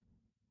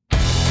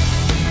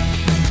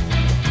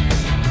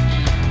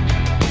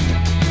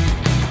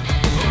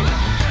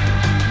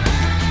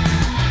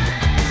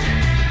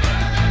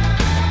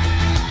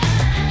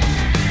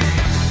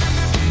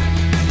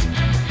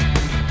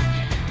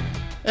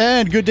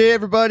And good day,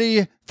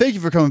 everybody. Thank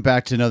you for coming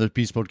back to another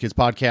Beast Mode Kids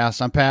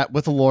podcast. I'm Pat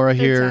with Laura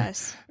here.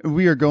 Us.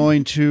 We are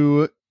going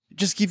to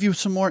just give you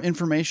some more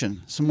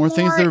information, some more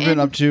things that we've been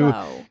up to,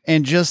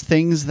 and just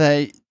things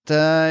that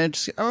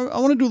I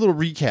want to do a little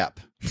recap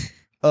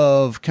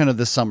of kind of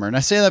this summer. And I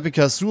say that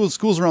because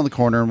school's around the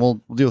corner, and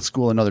we'll deal with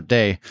school another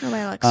day. Oh,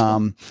 I like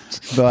school.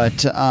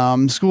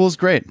 But school is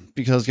great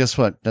because guess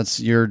what?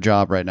 That's your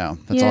job right now.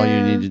 That's all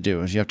you need to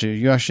do is you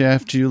actually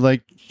have to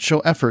like show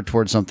effort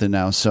towards something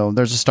now. So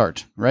there's a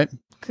start, right?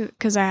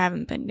 Because I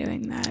haven't been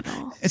doing that at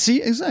all.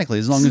 See, exactly.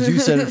 As long as you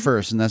said it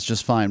first, and that's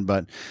just fine.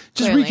 But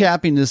just Clearly.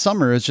 recapping this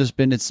summer, it's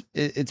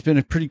been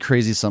a pretty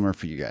crazy summer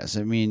for you guys.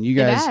 I mean, you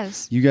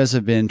guys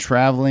have been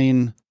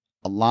traveling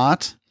a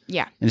lot.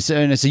 Yeah.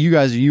 And it's you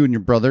guys, you and your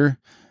brother.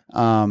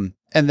 And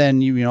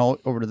then you know,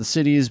 over to the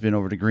cities, been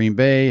over to Green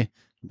Bay,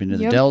 been to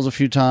the Dells a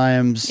few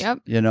times.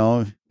 Yep. You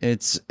know,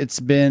 it's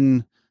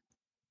been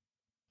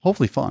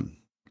hopefully fun.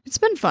 It's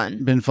been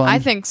fun. I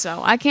think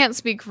so. I can't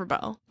speak for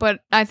Bo, but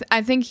I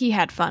think he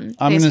had fun.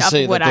 I'm going to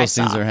say that those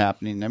things are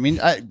happening. I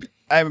mean, I'm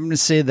going to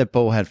say that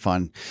Bo had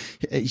fun.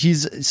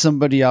 He's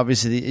somebody,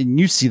 obviously, and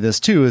you see this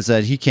too, is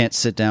that he can't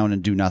sit down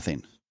and do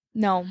nothing.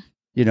 No.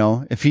 You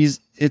know, if it's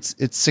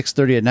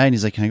 6:30 at night,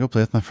 he's like, "Can I go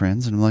play with my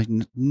friends?" And I'm like,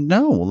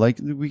 "No, like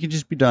we can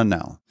just be done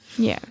now."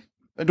 Yeah.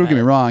 Don't get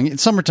me wrong. In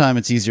summertime,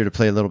 it's easier to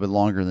play a little bit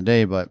longer in the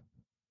day, but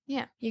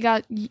yeah, you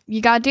got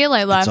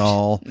daylight left.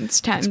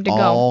 It's time to go.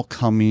 All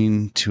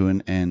coming to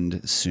an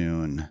end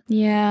soon.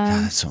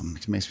 Yeah. God, so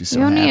it makes me so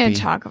happy. happy. We don't need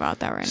to talk about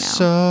that right now.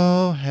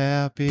 So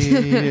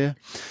happy.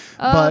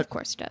 But of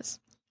course it does.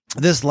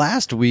 This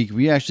last week,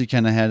 we actually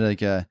kind of had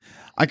like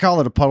I call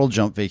it a puddle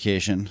jump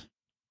vacation.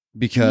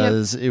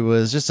 Because it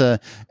was just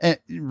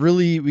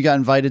we got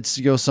invited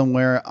to go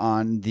somewhere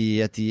on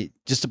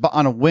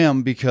a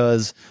whim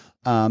because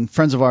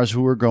friends of ours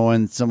who were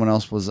going, someone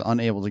else was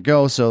unable to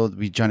go, so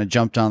we kind of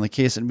jumped on the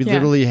case, and we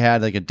literally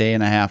had like a day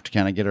and a half to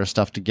kind of get our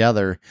stuff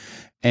together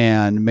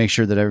and make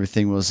sure that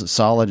everything was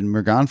solid, and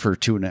we're gone for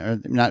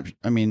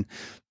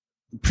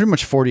pretty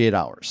much 48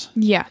 hours.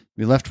 Yeah.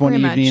 We left one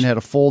evening, had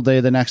a full day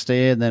the next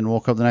day, and then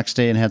woke up the next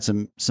day and had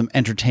some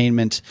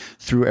entertainment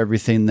through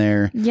everything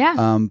there.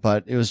 Yeah.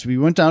 But we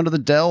went down to the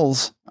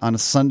Dells on a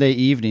Sunday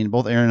evening.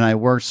 Both Aaron and I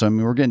worked, so I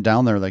mean, we're getting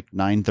down there like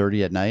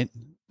 9:30 at night.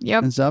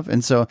 Yep. And stuff.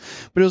 And so,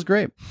 but it was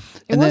great.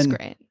 It was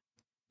great.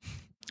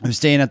 I was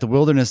staying at the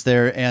Wilderness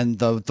there, and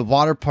the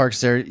water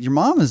parks there. Your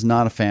mom is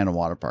not a fan of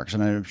water parks,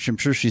 and I'm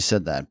sure she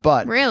said that.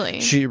 But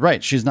really,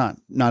 she's not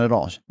at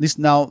all. At least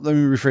now, let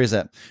me rephrase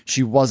that.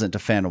 She wasn't a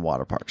fan of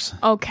water parks.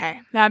 Okay,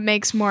 that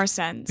makes more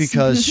sense.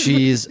 Because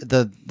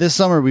this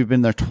summer we've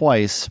been there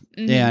twice,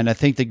 and I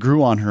think they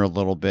grew on her a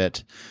little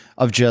bit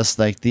of just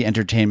like the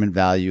entertainment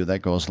value that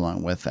goes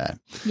along with that.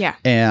 Yeah,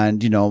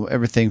 and you know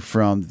everything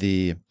from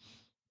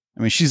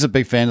she's a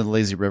big fan of the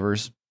lazy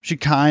rivers. She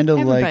kind of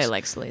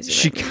likes lazy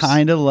She rivers.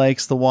 kind of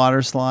likes the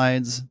water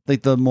slides,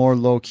 like the more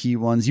low key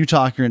ones. You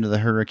talk her into the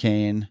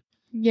Hurricane.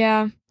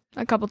 Yeah,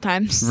 a couple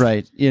times.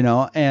 Right, you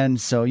know, and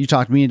so you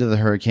talked me into the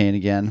Hurricane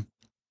again.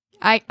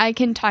 I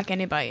can talk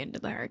anybody into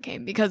the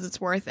Hurricane because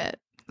it's worth it.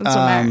 That's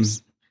what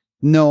matters.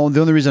 No, the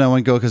only reason I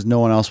wouldn't go because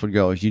no one else would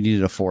go. You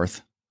needed a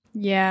fourth.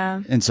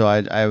 Yeah. And so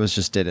I was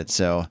just did it.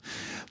 So,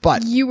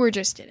 but you were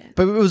just did it.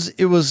 But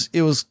it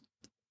was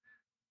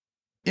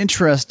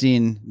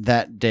interesting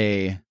that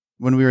day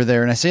when we were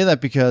there. And I say that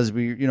because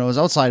it was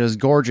outside, it was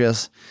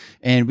gorgeous.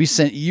 And we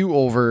sent you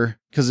over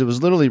because it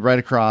was literally right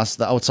across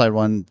the outside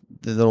one.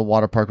 The little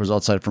water park was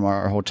outside from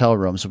our hotel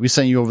room. So we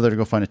sent you over there to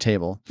go find a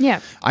table.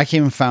 Yeah. I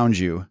came and found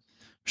you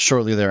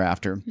shortly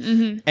thereafter.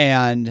 Mm-hmm.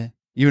 And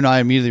you and I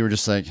immediately were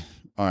just like,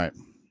 all right,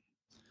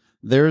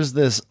 there's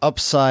this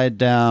upside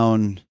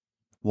down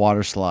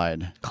water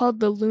slide called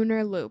the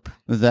Lunar Loop.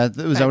 Was that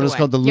what it's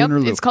called? The Lunar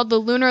Loop. It's called the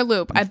Lunar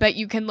Loop. I bet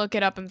you can look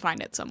it up and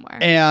find it somewhere.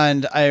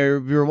 And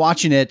we were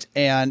watching it,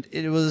 and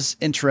it was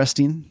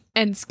interesting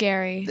and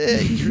scary.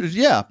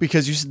 Yeah,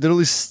 because you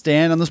literally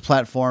stand on this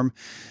platform.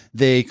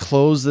 They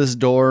close this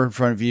door in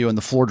front of you, and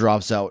the floor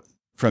drops out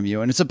from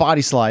you, and it's a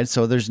body slide,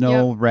 so there's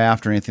no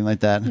raft or anything like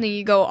that. And then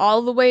you go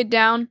all the way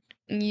down,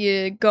 and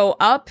you go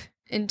up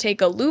and take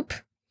a loop.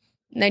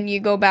 And then you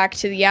go back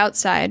to the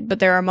outside, but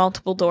there are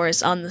multiple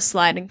doors on the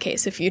slide in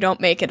case if you don't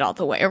make it all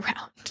the way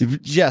around.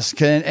 Yes,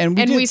 and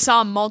we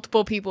saw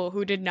multiple people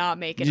who did not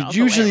make it all the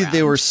way around. Usually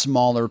they were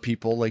smaller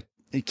people, like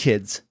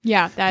kids.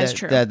 Yeah, that's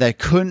true. That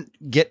couldn't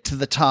get to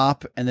the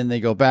top, and then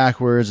they go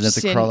backwards and have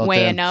to crawl up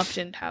there. Enough,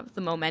 didn't have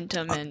the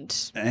momentum,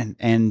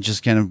 and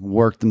just kind of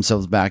work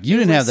themselves back. You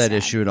didn't have that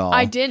issue at all.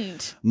 I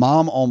didn't.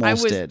 Mom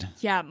almost did.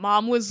 Yeah,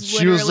 Mom was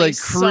literally she was like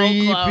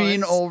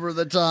creeping so close. over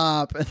the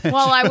top.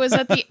 Well, I was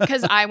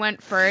because I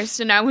went first,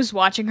 and I was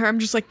watching her. I'm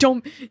just like,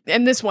 don't.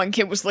 And this one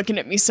kid was looking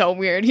at me so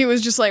weird. He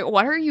was just like,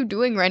 "What are you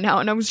doing right now?"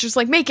 And I was just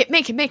like, "Make it."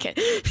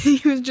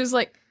 He was just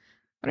like,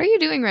 "What are you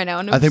doing right now?"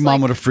 And I think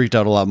Mom would have freaked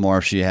out a lot more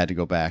if she had to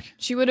go back.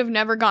 She would have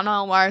never gotten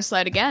on a water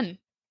slide again.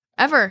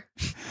 Ever.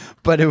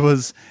 But it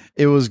was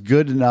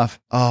good enough.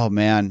 Oh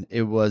man,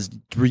 it was.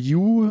 Were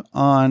you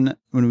on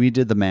when we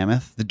did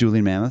the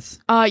dueling mammoths?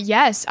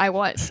 Yes, I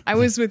was. I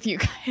was with you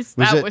guys.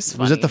 That was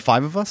funny. Was it the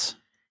 5 of us?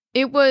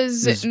 It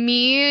was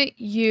me,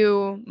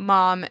 you,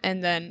 Mom,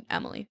 and then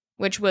Emily,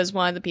 which was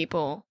one of the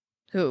people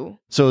who.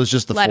 So it was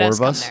just the 4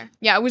 of us. There.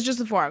 Yeah, it was just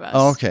the 4 of us.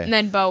 Oh, okay. And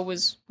then Bo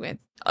was with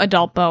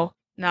adult Bo,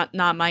 not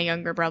my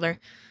younger brother,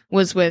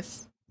 was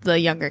with the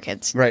younger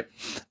kids. Right.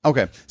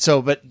 Okay.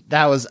 So, but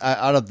that was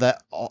out of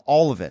that,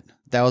 all of it.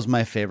 That was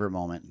my favorite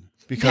moment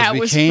because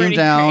we came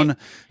down,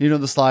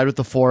 the slide with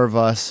the 4 of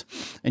us,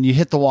 and you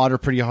hit the water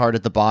pretty hard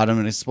at the bottom,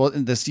 and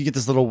you get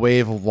this little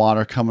wave of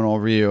water coming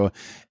over you,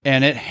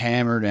 and it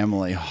hammered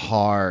Emily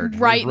hard,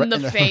 right in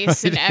the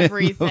face and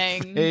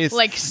everything,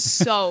 like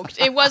soaked.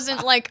 It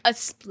wasn't like a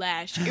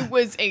splash; it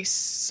was a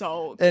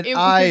soak. And it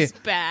was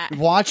bad.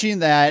 Watching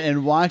that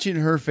and watching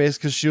her face,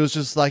 because she was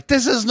just like,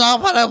 "This is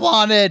not what I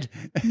wanted."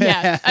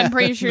 Yeah, I'm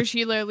pretty sure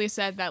she literally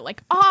said that,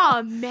 like,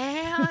 "Oh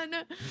man."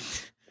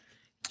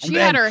 She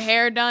had her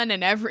hair done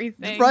and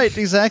everything. Right,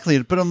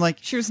 exactly. But I'm like...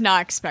 She was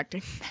not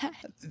expecting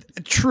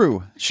that.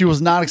 True. She was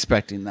not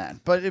expecting that.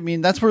 But, I mean,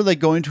 that's where, like,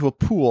 going to a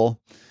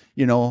pool,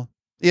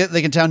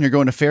 like in town here,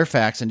 going to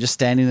Fairfax and just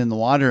standing in the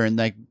water and,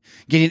 like,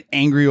 getting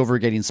angry over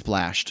getting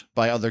splashed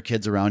by other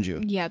kids around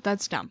you. Yeah,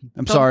 that's dumb.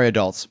 I'm sorry,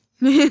 adults.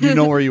 You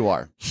know where you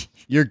are.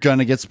 You're going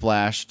to get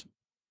splashed.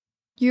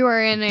 You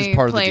are in a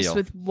place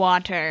with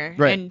water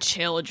and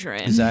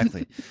children.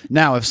 Exactly.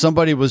 Now, if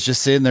somebody was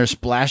just sitting there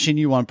splashing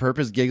you on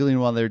purpose, giggling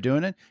while they're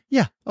doing it,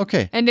 yeah,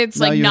 okay. And it's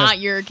now like not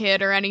your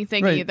kid or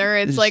anything either.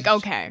 It's like,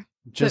 okay.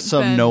 Just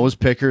some nose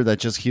picker that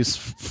just keeps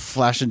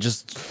flashing,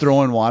 just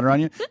throwing water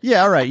on you.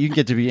 Yeah, all right, you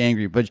get to be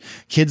angry. But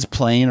kids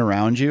playing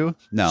around you,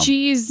 no.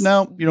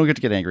 No, you don't get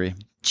to get angry.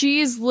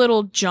 Geez,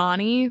 little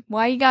Johnny.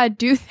 Why you gotta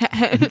do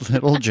that?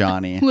 Little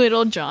Johnny.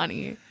 Little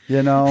Johnny.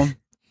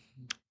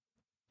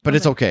 But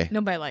it's okay.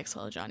 Nobody likes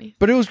little Johnny.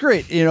 But it was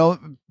great,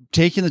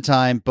 taking the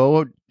time.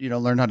 Bo,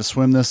 learned how to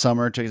swim this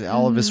summer, took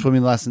all of his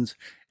swimming lessons,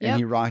 and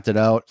he rocked it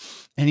out.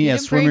 And he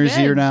has swimmer's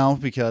ear now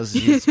because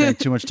he spent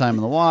too much time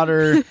in the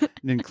water,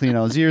 didn't clean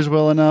out his ears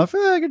well enough.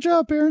 Good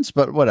job, parents.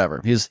 But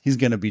whatever. He's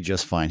going to be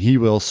just fine. He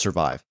will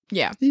survive.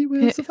 Yeah. He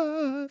will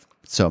survive.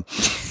 So,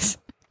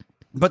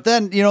 but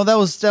then, that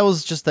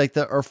was just like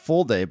our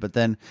full day. But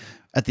then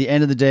at the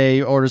end of the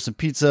day, order some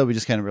pizza. We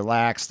just kind of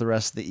relax the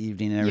rest of the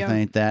evening and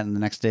everything like that. And the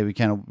next day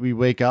we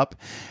wake up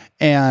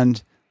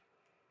and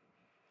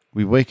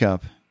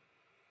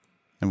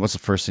what's the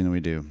first thing that we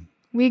do?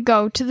 We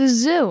go to the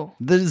zoo.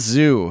 The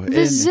zoo.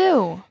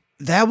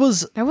 That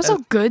was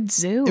a good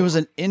zoo. It was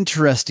an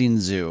interesting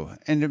zoo.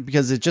 And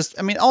because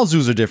all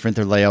zoos are different.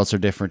 Their layouts are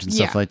different and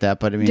stuff like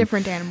that. But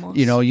different animals.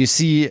 You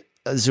see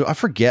a zoo. I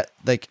forget,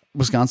 like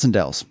Wisconsin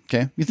Dells.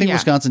 Okay. You think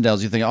Wisconsin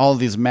Dells, you think all of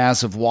these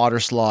massive water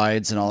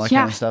slides and all that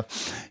kind of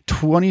stuff.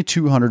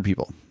 2,200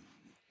 people.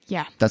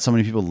 Yeah. That's how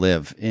many people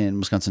live in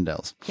Wisconsin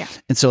Dells. Yeah.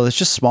 And so it's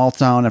just small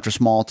town after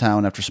small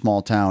town after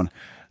small town.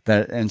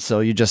 And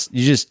so you just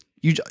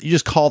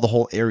call the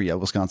whole area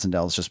Wisconsin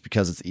Dells just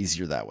because it's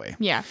easier that way.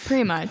 Yeah,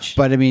 pretty much.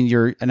 But and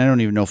I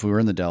don't even know if we were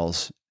in the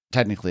Dells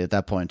technically at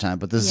that point in time,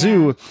 but the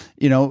zoo,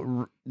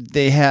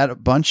 they had a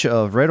bunch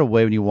of, right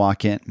away when you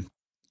walk in,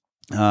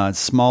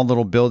 small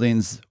little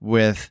buildings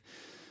with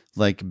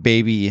like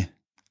baby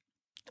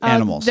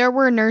animals. There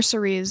were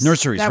nurseries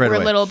that right were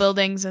away. Little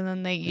buildings, and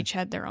then they each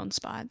had their own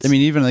spots.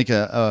 Even like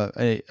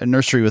a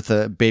nursery with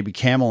a baby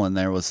camel in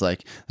there was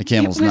like, the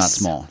camel's not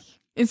small.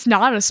 It's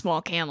not a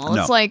small camel.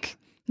 No. It's like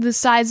the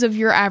size of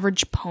your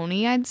average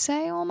pony, I'd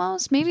say,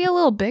 almost. Maybe a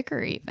little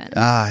bigger even.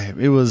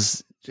 It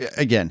was,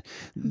 again,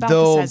 about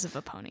the size of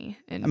a pony.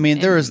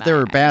 There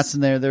were bats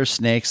in there, there's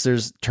snakes,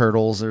 there's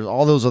turtles, there's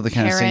all those other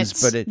kind of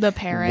things. But the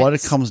parrots. What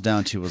it comes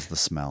down to was the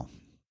smell.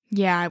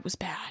 Yeah, it was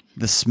bad.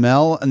 The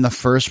smell and the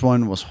first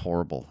one was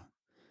horrible.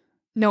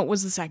 No, it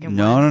was the second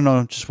one.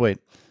 No, just wait.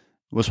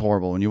 It was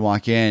horrible when you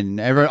walk in.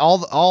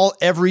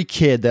 Every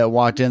kid that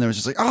walked in there was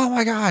just like, oh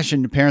my gosh,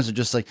 and the parents are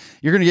just like,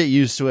 you're gonna get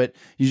used to it.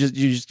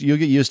 You'll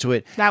get used to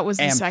it. That was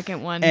the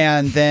second one,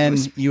 and then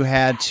you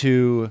had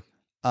to,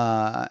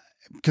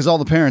 because all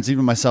the parents,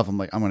 even myself, I'm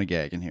like, I'm gonna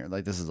gag in here.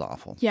 Like, this is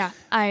awful. Yeah,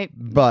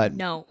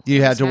 no.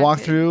 You had to walk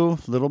through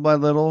little by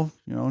little.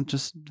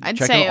 Just I'd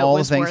check say out all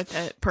it was the things. worth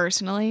it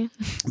personally.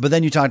 But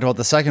then you talked about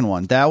the second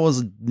one. That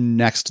was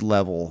next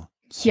level.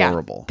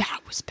 Horrible. That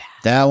was bad.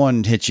 That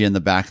one hit you in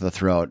the back of the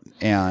throat,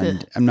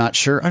 and I'm not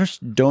sure. I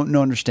just don't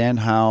understand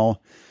how.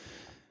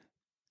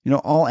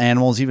 All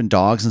animals, even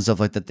dogs and stuff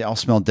like that, they all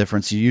smell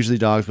different. So usually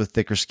dogs with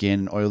thicker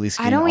skin, oily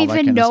skin. I don't all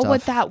even that know kind of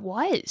what stuff. that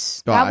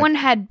was. That one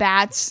had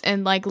bats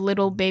and like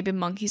little baby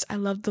monkeys. I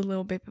loved the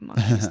little baby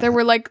monkeys. There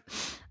were like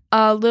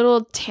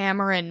little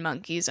tamarin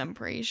monkeys, I'm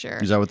pretty sure.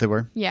 Is that what they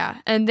were? Yeah.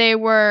 And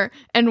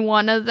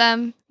one of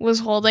them was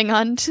holding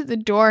on to the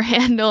door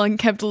handle and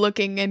kept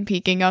looking and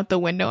peeking out the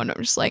window. And I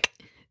was like,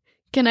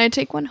 can I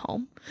take one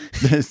home?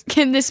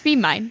 Can this be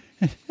mine?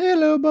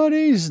 Hello,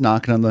 buddy. He's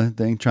knocking on the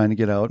thing, trying to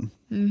get out.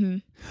 Mm-hmm.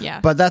 Yeah.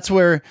 But that's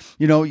where,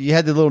 you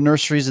had the little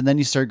nurseries, and then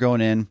you start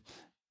going in.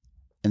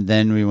 And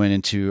then we went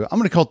into, I'm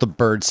going to call it the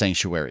bird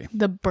sanctuary,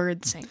 The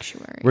bird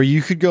sanctuary. where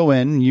you could go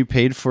in and you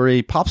paid for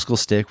a popsicle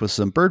stick with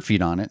some bird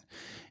feed on it.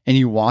 And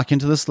you walk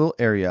into this little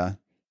area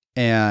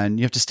and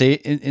you have to stay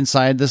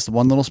inside this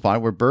one little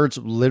spot where birds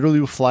literally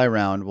will fly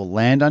around, will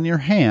land on your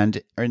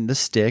hand or in the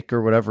stick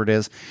or whatever it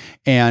is,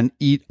 and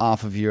eat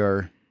off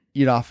your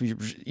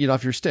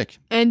stick.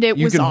 And it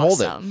You was can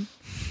hold it. awesome.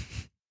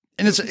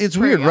 And it's pretty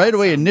weird right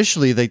away. awesome.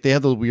 Initially, like they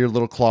have the weird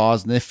little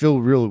claws and they feel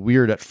real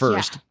weird at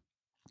first. Yeah.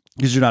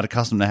 Because you're not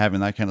accustomed to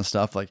having that kind of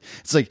stuff. Like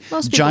it's like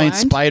Most people giant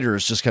aren't.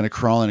 spiders just kind of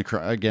crawling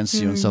against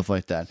you and stuff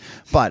like that.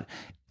 But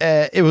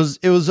it was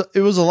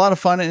a lot of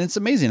fun, and it's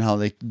amazing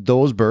how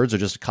those birds are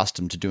just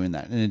accustomed to doing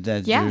that. And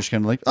they're just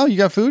kind of like, oh, you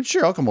got food?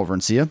 Sure, I'll come over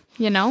and see you.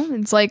 You know,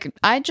 it's like,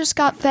 I just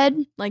got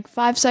fed like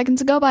 5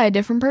 seconds ago by a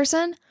different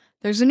person.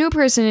 There's a new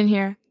person in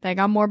here. They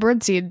got more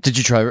bird seed. Did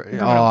you try? Oh,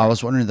 over. I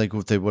was wondering like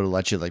if they would have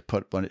let you like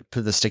put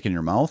the stick in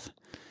your mouth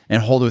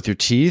and hold it with your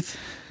teeth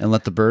and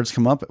let the birds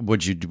come up.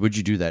 Would you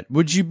do that?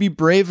 Would you be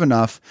brave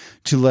enough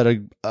to let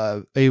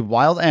a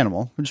wild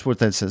animal, which is what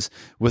that says,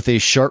 with a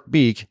sharp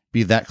beak,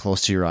 be that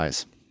close to your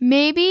eyes?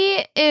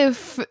 Maybe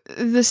if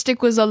the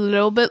stick was a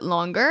little bit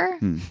longer,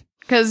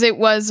 because it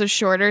was a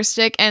shorter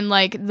stick, and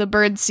like the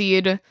bird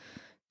seed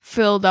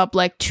filled up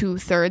like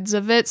 2/3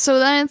 of it. So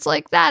then it's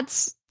like,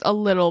 that's a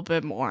little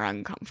bit more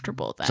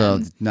uncomfortable then. So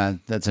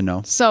that's a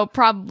no. So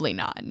probably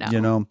not. No. You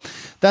know,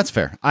 that's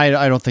fair. I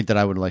don't think that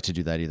I would like to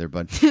do that either.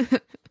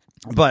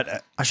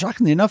 But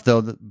shockingly enough,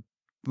 though,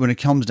 when it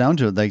comes down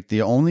to it, like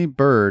the only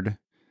bird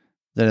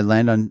that had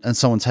landed on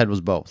someone's head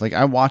was Bo. Like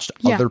I watched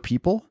other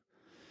people.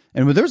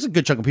 And there was a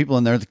good chunk of people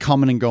in there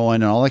coming and going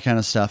and all that kind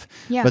of stuff.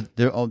 Yeah. But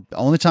the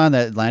only time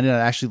that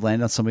actually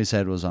landed on somebody's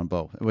head was on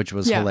Bo, which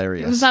was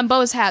hilarious. It was on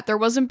Bo's hat. There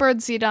wasn't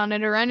birdseed on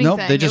it or anything.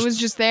 It was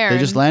just there. They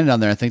just landed on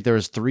there. I think there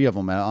was 3 of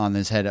them on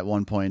his head at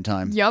one point in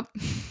time. Yep.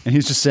 And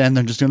he's just standing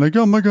there just going like,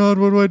 oh my God,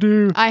 what do I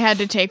do? I had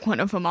to take one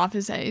of them off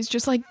his head. He's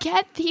just like,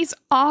 get these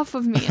off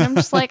of me. And I'm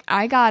just like,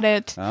 I got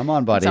it. I'm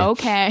on, buddy. It's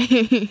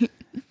okay.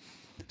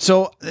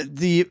 So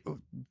the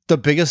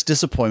biggest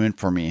disappointment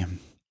for me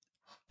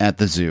at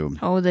the zoo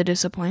Oh, the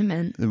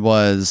disappointment.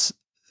 was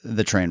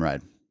the train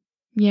ride.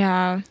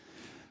 Yeah.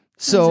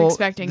 So I was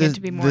expecting it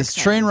to be more This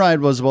exciting. train ride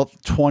was about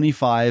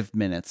 25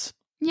 minutes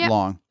Yeah.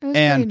 long. It was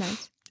And pretty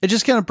nice. it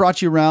just kind of brought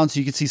you around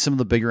so you could see some of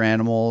the bigger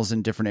animals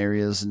in different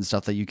areas and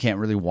stuff that you can't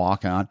really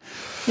walk on.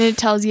 And it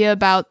tells you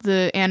about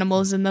the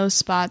animals in those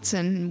spots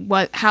and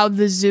how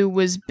the zoo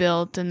was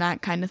built and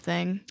that kind of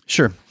thing.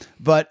 Sure.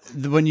 But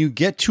when you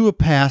get to a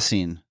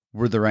passing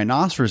where the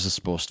rhinoceros is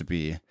supposed to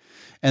be,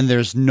 and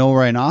there's no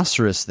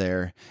rhinoceros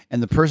there,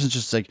 and the person's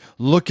just like,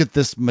 look at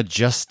this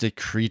majestic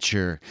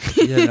creature,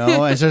 you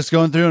know, and starts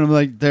going through, and I'm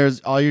like,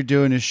 all you're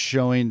doing is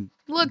showing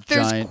Look,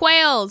 there's giant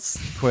quails.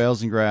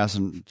 quails and grass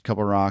and a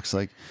couple of rocks.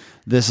 Like,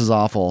 this is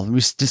awful.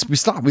 We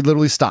stopped. We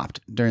literally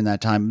stopped during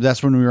that time.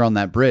 That's when we were on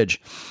that bridge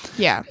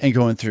Yeah. and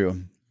going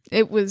through.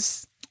 It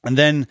was. And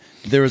then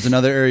there was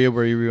another area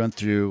where we went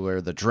through where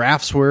the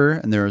giraffes were,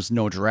 and there was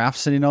no giraffe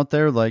sitting out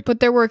there. Like,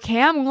 But there were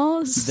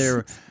camels.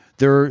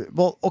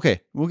 well, okay,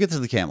 we'll get to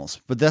the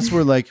camels, but that's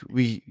where like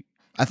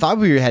I thought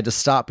we had to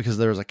stop because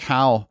there was a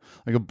cow,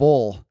 like a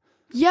bull.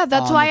 Yeah,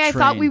 that's on why the I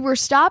thought train. we were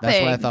stopping.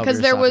 That's why I thought we Because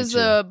were there stopping, was too.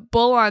 a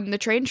bull on the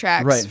train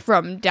tracks Right.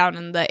 from down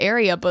in the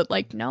area, but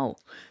like, no.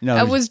 No,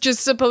 That was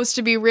just supposed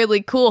to be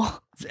really cool.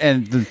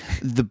 and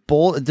the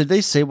bull. Did they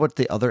say what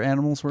the other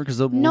animals were? Because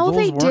No, those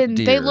they weren't didn't.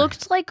 They deer.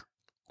 looked like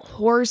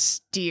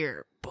horse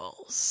deer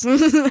bulls.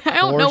 I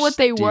don't know what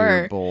they Horse deer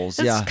were. bulls.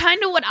 That's Yeah,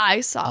 kind of what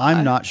I saw.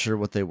 I'm not sure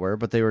what they were,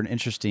 but they were an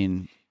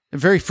interesting,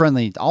 very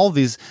friendly. All of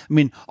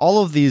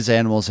these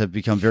animals have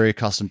become very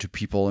accustomed to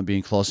people and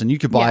being close. And you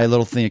could buy Yeah. a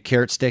little thing of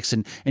carrot sticks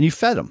and you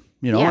fed them,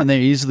 you know, Yeah. and they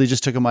easily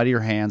just took them out of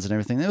your hands and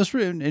everything. It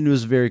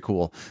was very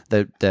cool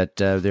that they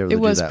were able to It do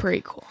was that.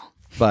 pretty cool.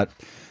 But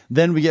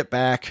then we get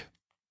back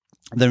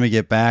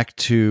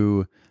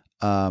to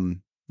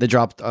they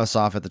dropped us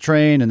off at the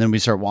train, and then we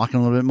start walking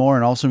a little bit more,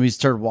 and all of a sudden we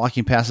started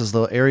walking past this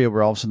little area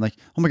where all of a sudden, like,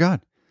 oh my God,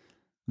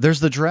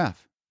 there's the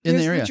giraffe in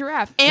There's the area. the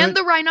giraffe and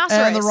the rhinoceros.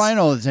 And the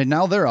rhino. And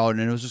now they're out,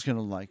 and it was just kind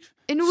of like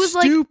And it was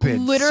stupid,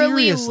 like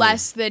literally seriously.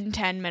 less than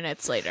 10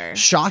 minutes later.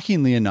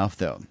 Shockingly enough,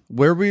 though,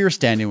 where we were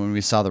standing when we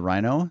saw the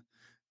rhino,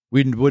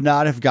 we would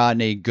not have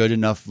gotten a good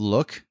enough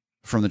look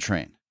from the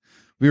train.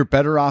 We were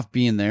better off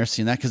being there,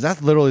 seeing that, because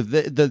that's literally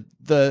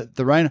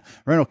the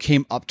rhino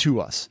came up to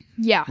us.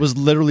 Yeah. Was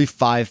literally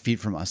 5 feet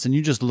from us, and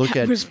you just look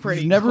That at. was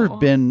pretty You've never cool.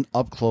 been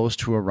up close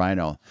to a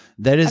rhino.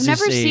 That is I've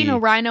never just seen a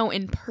rhino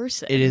in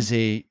person. It is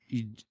a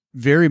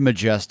very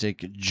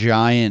majestic,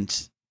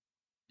 giant,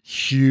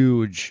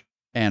 huge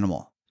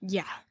animal.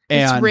 Yeah.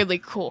 It's And really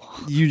cool.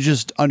 you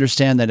just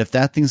understand that if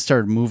that thing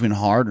started moving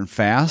hard and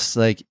fast,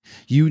 like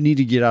you need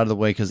to get out of the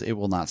way because it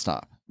will not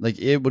stop. Like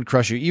it would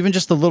crush you. Even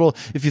just a little,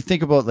 if you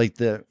think about like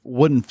the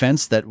wooden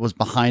fence that was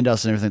behind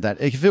us and everything like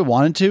that, if it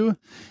wanted to,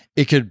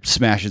 it could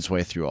smash its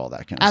way through all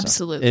that kind of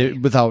Absolutely.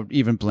 stuff. Without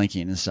even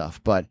blinking and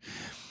stuff. But,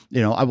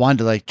 you know, I wanted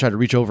to like try to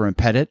reach over and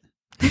pet it.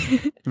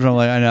 But I'm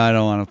like, I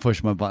don't want to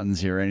push my buttons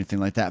here or anything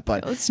like that.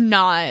 But Let's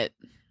not.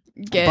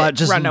 get but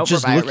run over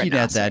just by looking a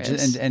at that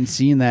rhinoceros. and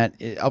seeing that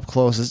up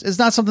close is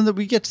not something that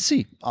we get to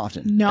see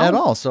often No. at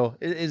all. So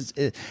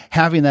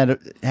having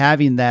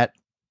that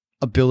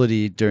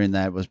ability during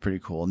that was pretty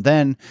cool. And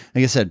then,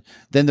 like I said,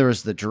 then there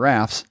was the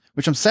giraffes,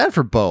 which I'm sad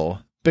for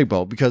Big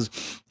Bo, because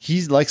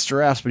he likes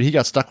giraffes, but he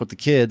got stuck with the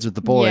kids, with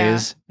the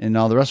boys, and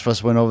all the rest of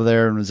us went over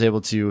there and was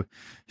able to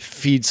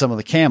feed some of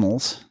the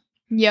camels.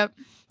 Yep.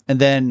 And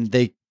then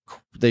they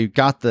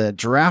got the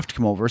giraffe to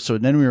come over, so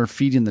then we were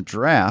feeding the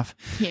giraffe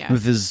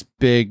with his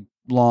big,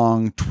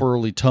 long,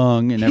 twirly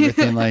tongue and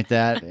everything like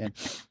that. And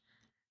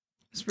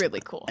it's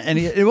really cool. And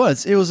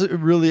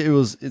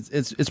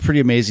it's pretty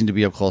amazing to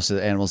be up close to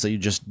the animals that you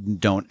just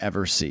don't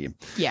ever see.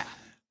 Yeah.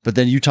 But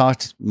then you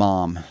talked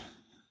mom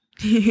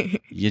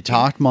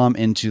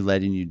into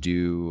letting you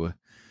do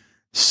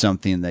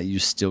something that you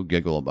still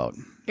giggle about.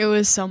 It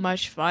was so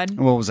much fun.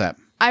 What was that?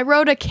 I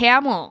rode a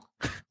camel.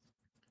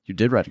 You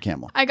did ride a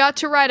camel. I got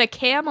to ride a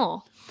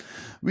camel.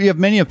 We have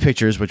many of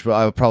pictures, which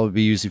I will probably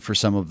be using for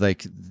some of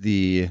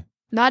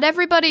Not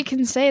everybody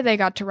can say they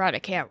got to ride a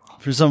camel.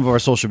 For some of our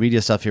social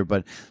media stuff here,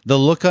 but the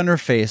look on her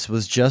face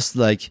was just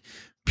like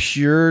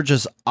pure,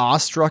 just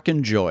awestruck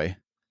and joy.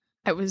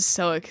 I was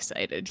so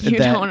excited. You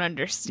don't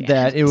understand.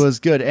 That it was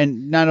good.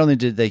 And not only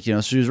did they, she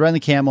was riding the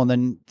camel, and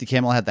then the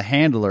camel had the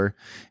handler,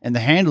 and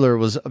the handler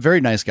was a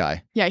very nice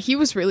guy. Yeah, he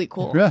was really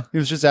cool. Yeah, he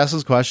was just asking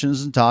us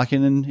questions and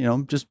talking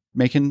and, just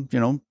making,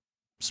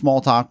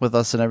 small talk with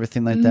us and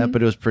everything like that.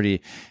 But it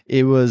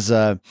was,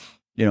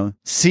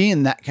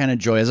 seeing that kind of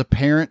joy as a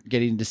parent,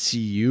 getting to see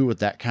you with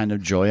that kind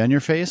of joy on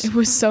your face. It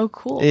was so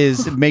cool.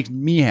 It made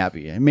me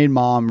happy. It made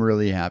mom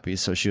really happy.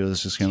 So she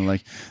was just kind of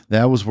like,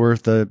 that was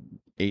worth the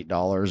 $8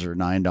 or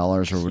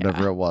 $9 or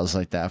whatever it was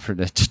like that for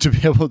to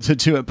be able to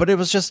do it. But it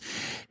was just,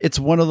 it's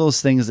one of those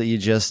things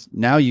that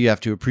now you have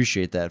to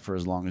appreciate that for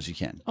as long as you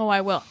can. Oh, I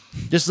will.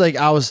 Just like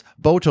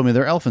Bo told me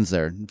there are elephants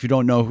there. If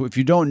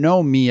you don't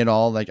know me at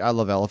all, like I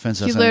love elephants.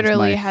 He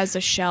literally has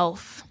a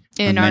shelf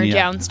in our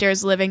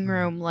downstairs living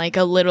room, like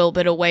a little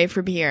bit away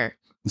from here.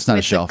 It's not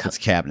a shelf, it's a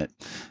cabinet.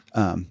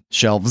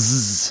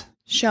 Shelves.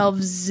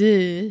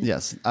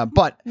 Yes,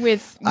 but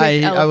with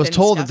I was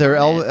told that there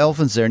are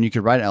elephants there, and you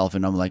could ride an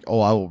elephant. I'm like, I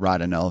will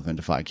ride an elephant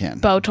if I can.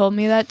 Bo told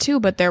me that too,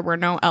 but there were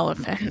no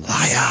elephants.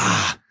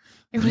 Liar!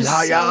 It was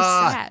so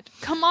sad.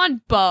 Come on,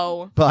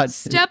 Bo. But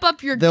step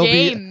up your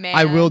game, man.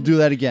 I will do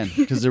that again,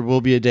 because there will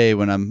be a day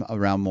when I'm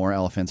around more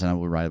elephants, and I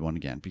will ride one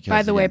again. Because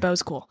by the way,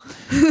 Bo's cool.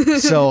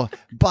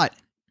 But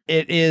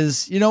it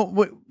is,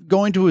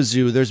 going to a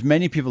zoo. There's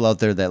many people out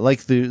there that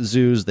like the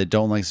zoos. They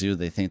don't like zoos.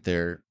 They think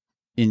they're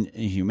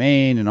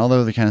inhumane and all the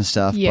other kind of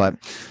stuff. But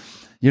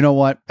you know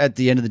what? At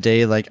the end of the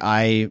day, like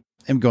I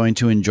am going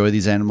to enjoy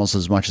these animals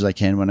as much as I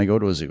can when I go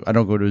to a zoo. I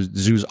don't go to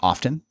zoos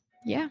often.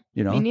 Yeah,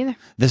 me neither.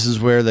 This is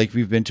where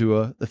we've been to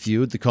a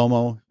few. The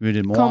Como, we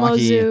did Milwaukee. Como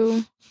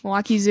Zoo,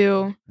 Milwaukee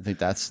Zoo. I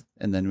think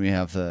and then we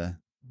have the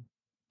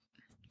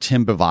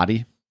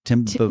Timbavati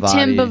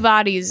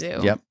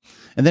Zoo. Yep.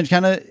 And then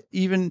kind of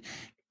even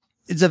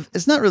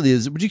it's not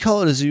really would you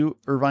call it a zoo,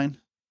 Irvine?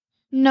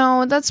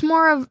 No,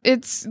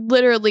 it's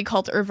literally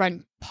called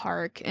Irvine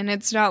Park, and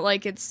it's not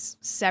like it's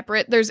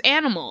separate. There's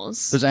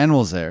animals. There's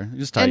animals there.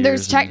 Just and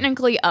there's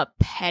technically a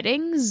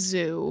petting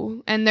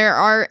zoo, and there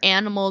are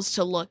animals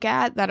to look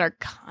at that are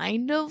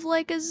kind of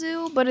like a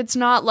zoo, but it's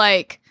not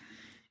like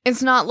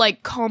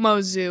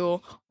Como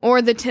Zoo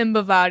or the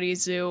Timbavati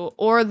Zoo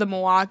or the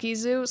Milwaukee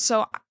Zoo.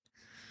 So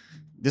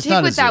it's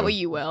take with that what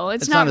you will.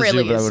 It's not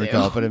really a zoo. But I would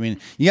call it. But I mean,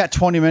 you got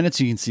 20 minutes,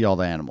 you can see all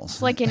the animals.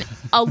 It's like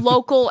a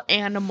local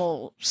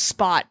animal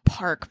spot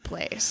park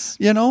place.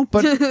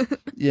 But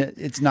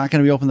it's not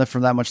going to be open for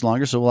that much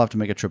longer, so we'll have to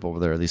make a trip over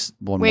there at least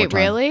one more time. Wait,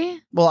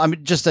 really? Well, I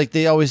mean, just like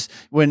they always,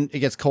 when it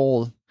gets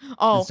cold.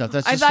 Oh, stuff,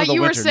 that's I just thought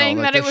you were winter. saying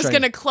that it was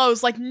going to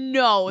close. Like,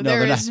 no,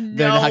 there is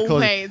no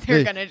way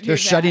they're going to do that. They're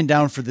shutting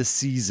down for the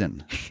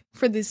season.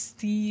 For the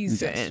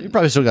season. Yes. You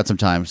probably still got some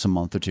time, some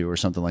month or two or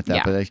something like that.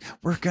 Yeah. But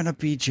we're going to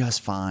be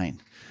just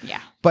fine. Yeah.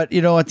 But,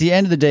 at the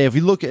end of the day, if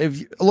you look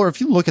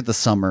at the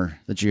summer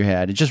that you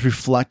had, and just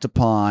reflect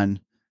upon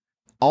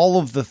all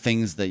of the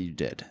things that you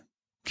did.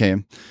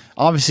 Okay.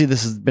 Obviously,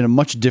 this has been a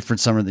much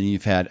different summer than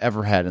you've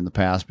ever had in the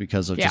past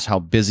because of just how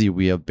busy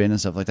we have been and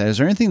stuff like that. Is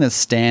there anything that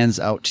stands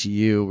out to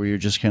you where you're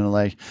just kind of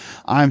like,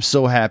 I'm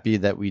so happy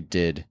that we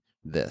did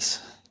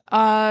this?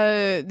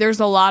 There's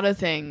a lot of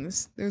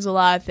things.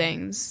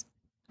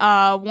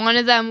 One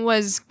of them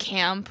was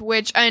camp,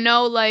 which I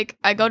know, like,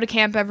 I go to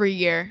camp every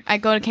year. I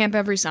go to camp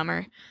every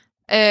summer.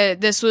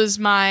 This was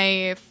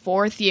my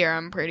 4th year,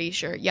 I'm pretty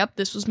sure. Yep,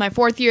 this was my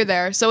 4th year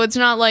there. So it's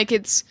not like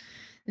it's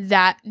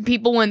that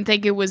people wouldn't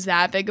think it was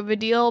that big of a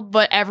deal,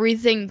 but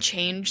everything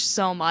changed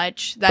so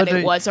much that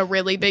it was a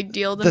really big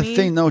deal to me. The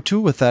thing, though, too,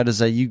 with that is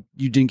that you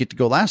didn't get to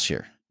go last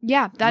year.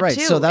 Yeah, that right.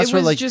 too. So that's it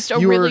was where, just a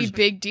really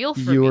big deal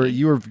for me.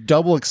 You were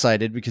double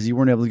excited because you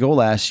weren't able to go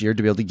last year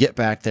to be able to get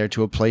back there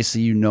to a place that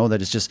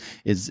that it's just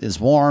is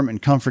warm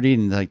and comforting,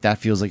 and like that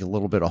feels like a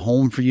little bit of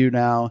home for you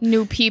now.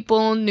 New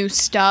people, new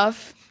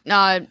stuff.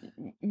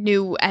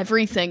 knew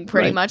everything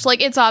pretty Right. much.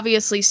 Like, it's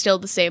obviously still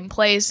the same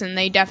place, and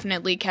they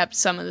definitely kept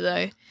some of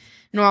the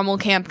normal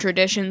camp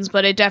traditions,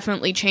 but it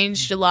definitely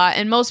changed a lot.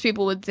 And most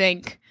people would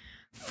think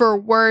for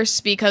worse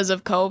because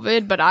of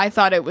COVID, but I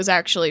thought it was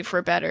actually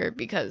for better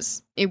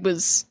because it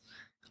was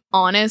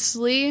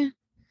honestly,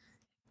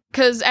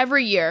 because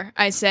every year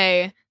I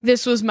say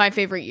this was my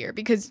favorite year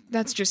because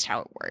that's just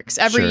how it works.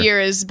 Every Sure.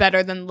 year is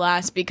better than the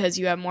last because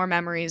you have more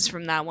memories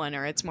from that one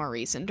or it's more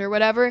recent or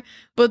whatever.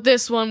 But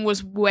this one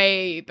was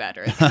way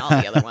better than all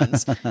the other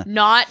ones.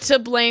 Not to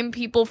blame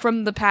people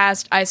from the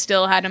past. I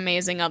still had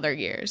amazing other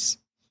years.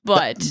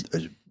 But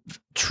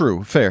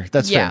True, fair.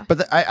 That's Yeah. fair.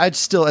 But I'd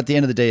still, at the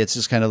end of the day, it's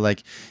just kind of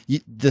like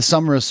the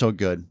summer is so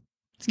good.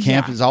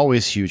 Camp Yeah. is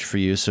always huge for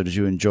you. So did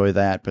you enjoy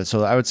that? But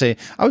so I would say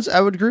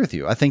I would agree with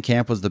you. I think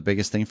camp was the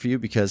biggest thing for you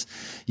because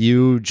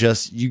you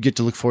get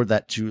to look forward to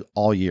that to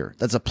all year.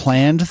 That's a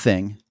planned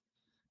thing.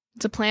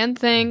 it's a planned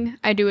thing.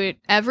 I do it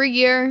every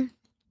year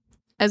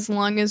as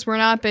long as we're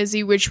not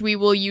busy, which we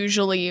will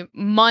usually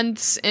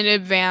months in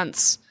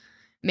advance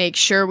make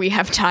sure we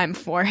have time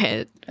for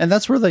it. And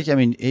that's where, like, I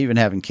mean, even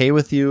having Kay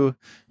with you,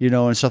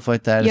 and stuff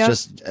like that, Yep.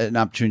 it's just an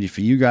opportunity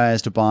for you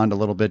guys to bond a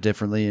little bit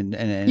differently.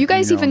 And You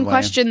guys in your even own way.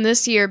 questioned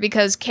this year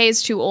because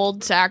Kay's too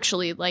old to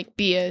actually like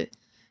be a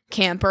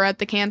camper at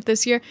the camp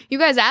this year. You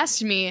guys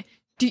asked me,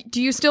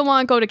 do you still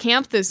want to go to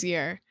camp this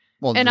year?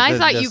 Well, and I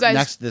thought you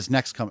guys- this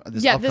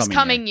This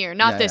coming year,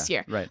 not this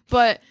year. Right.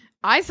 But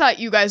I thought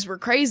you guys were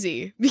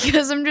crazy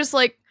because I'm just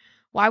like,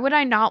 why would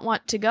I not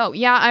want to go?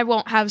 Yeah, I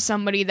won't have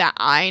somebody that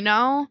I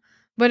know,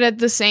 but at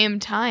the same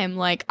time,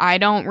 like, I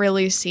don't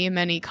really see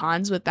many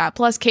cons with that.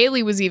 Plus,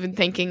 Kaylee was even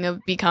thinking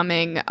of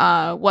becoming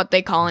what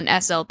they call an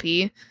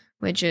SLP,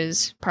 which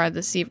is part of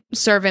the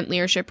Servant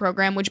Leadership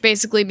Program, which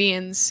basically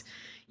means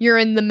you're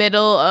in the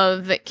middle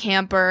of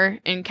camper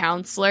and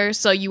counselor,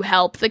 so you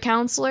help the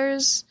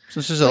counselors, So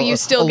it's just but you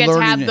still a get to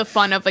learning- have the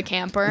fun of a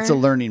camper. It's a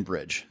learning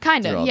bridge.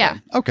 Kinda, throughout yeah.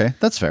 that. Okay,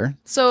 that's fair.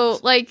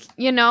 So, like,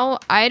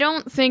 I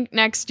don't think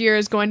next year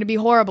is going to be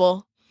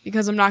horrible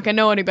because I'm not going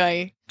to know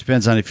anybody.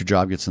 Depends on if your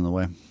job gets in the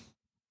way.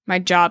 My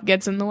job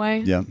gets in the way.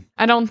 Yeah.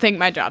 I don't think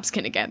my job's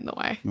going to get in the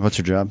way. What's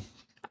your job?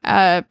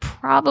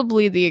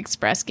 Probably the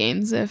Express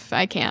Games if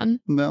I can.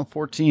 Well,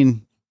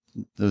 14.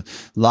 A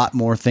lot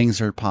more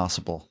things are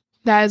possible.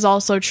 That is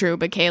also true,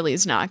 but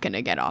Kaylee's not going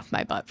to get off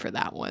my butt for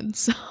that one.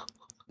 So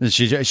Is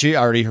she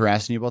already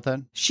harassing you about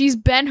that? she's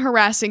been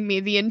harassing me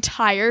the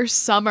entire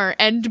summer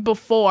and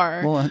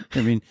before. Well,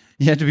 I mean,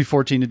 you had to be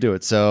 14 to do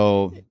it.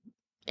 So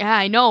Yeah,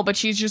 I know, but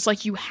she's just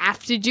like, you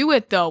have to do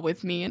it though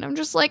with me. And I'm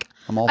just like,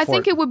 I'm all I for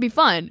think it. it would be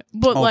fun.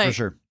 But Oh, like, for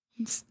sure.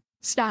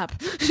 Stop.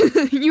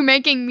 You're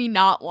making me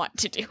not want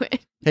to do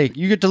it. Hey,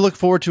 you get to look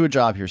forward to a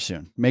job here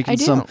soon. I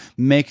do.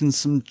 Making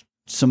some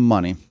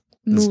money.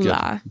 That's good.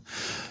 Moolah.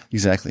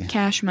 Exactly.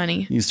 Cash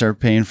money. You start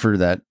paying for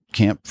that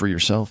camp for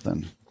yourself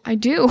then. I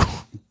do.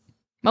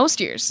 Most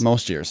years.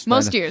 Most years.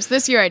 Most years.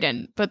 This year I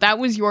didn't, but that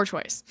was your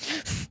choice.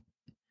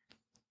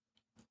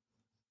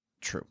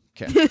 True.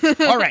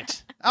 Okay. All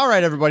right. All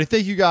right, everybody.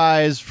 Thank you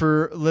guys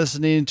for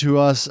listening to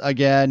us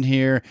again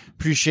here.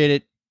 Appreciate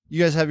it.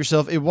 You guys have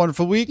yourself a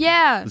wonderful week.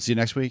 Yeah. Let's see you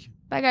next week.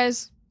 Bye,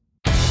 guys.